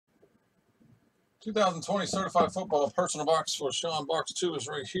2020 Certified Football Personal Box for Sean. Box 2 is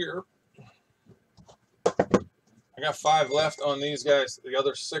right here. I got 5 left on these guys. The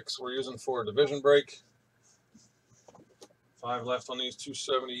other 6 we're using for a division break. 5 left on these,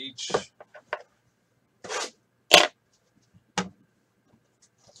 270 each.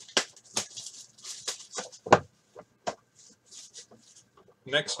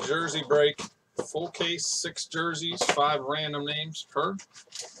 Next jersey break, full case, 6 jerseys, 5 random names per.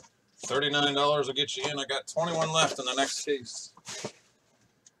 $39 will get you in. I got 21 left in the next case.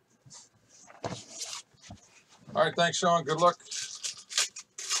 All right, thanks, Sean. Good luck.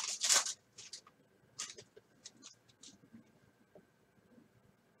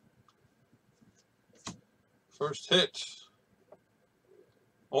 First hit.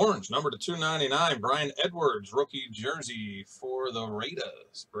 Orange, number to 299, Brian Edwards, rookie jersey for the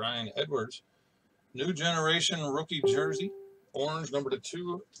Raiders. Brian Edwards, new generation rookie jersey. Orange, number to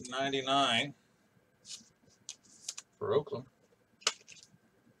 299 for Oakland.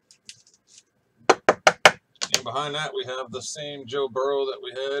 And behind that, we have the same Joe Burrow that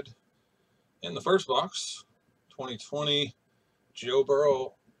we had in the first box. 2020 Joe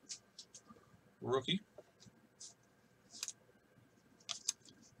Burrow rookie.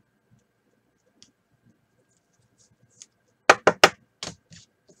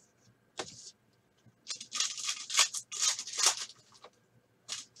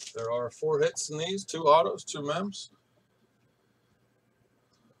 There are 4 hits in these, 2 autos, 2 mems.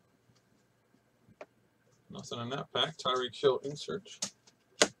 Nothing in that pack. Tyreek Hill insert.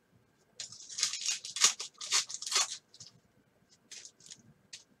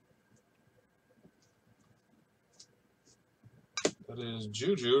 That is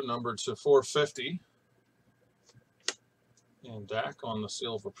Juju, number to 450. And Dak on the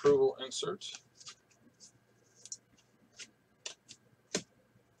seal of approval insert.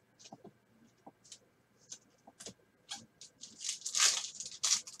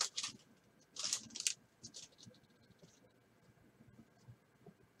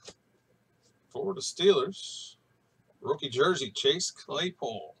 For the Steelers, rookie jersey, Chase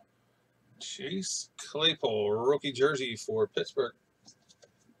Claypool. Chase Claypool, rookie jersey for Pittsburgh.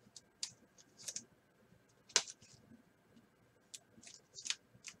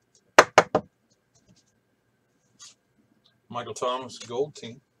 Michael Thomas, gold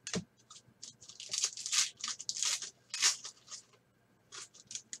team.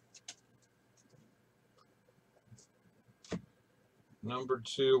 Number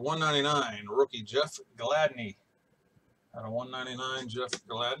to 199, rookie Jeff Gladney. Out of 199, Jeff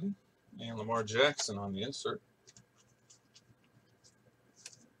Gladney. And Lamar Jackson on the insert.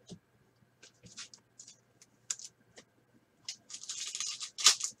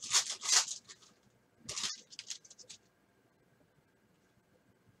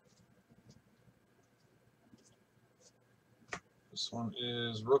 This one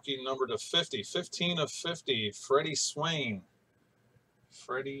is rookie number to 50. 15 of 50, Freddie Swain.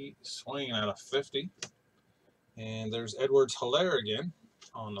 Freddie Swain out of 50. And there's Edwards-Helaire again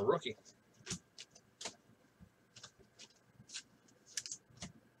on the rookie.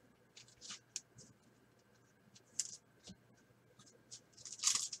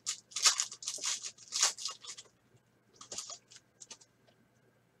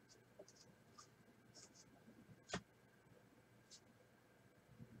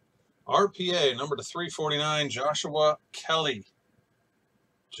 RPA, number to 349, Joshua Kelly.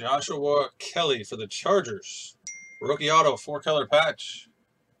 Joshua Kelly for the Chargers. Rookie auto, 4-color patch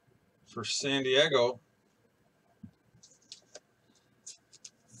for San Diego.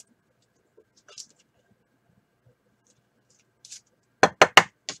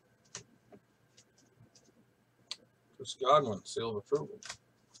 Chris Godwin, seal of approval.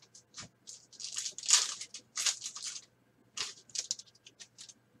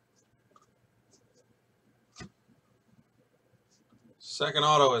 Second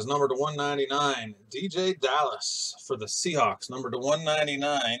auto is number to 199, DJ Dallas for the Seahawks. Number to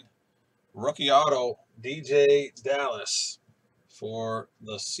 199, rookie auto, DJ Dallas for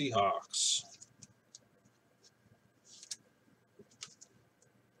the Seahawks.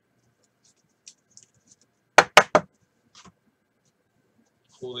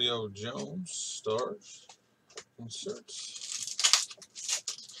 Julio Jones, stars, inserts.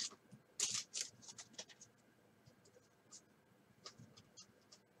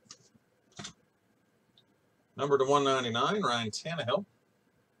 Number to 199, Ryan Tannehill.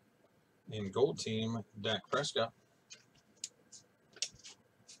 And gold team, Dak Prescott.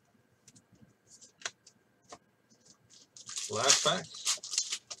 Last pack.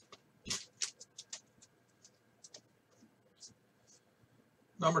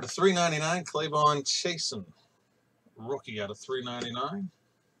 Number to 399, Claiborne Chasen. Rookie out of 399.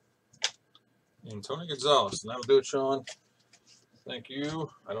 And Tony Gonzalez. And that'll do it, Sean. Thank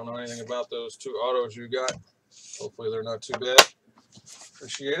you. I don't know anything about those two autos you got. Hopefully they're not too bad.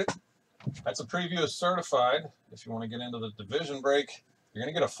 Appreciate it. That's a preview of Certified. If you want to get into the division break, you're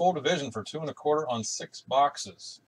going to get a full division for $2.25 on 6 boxes.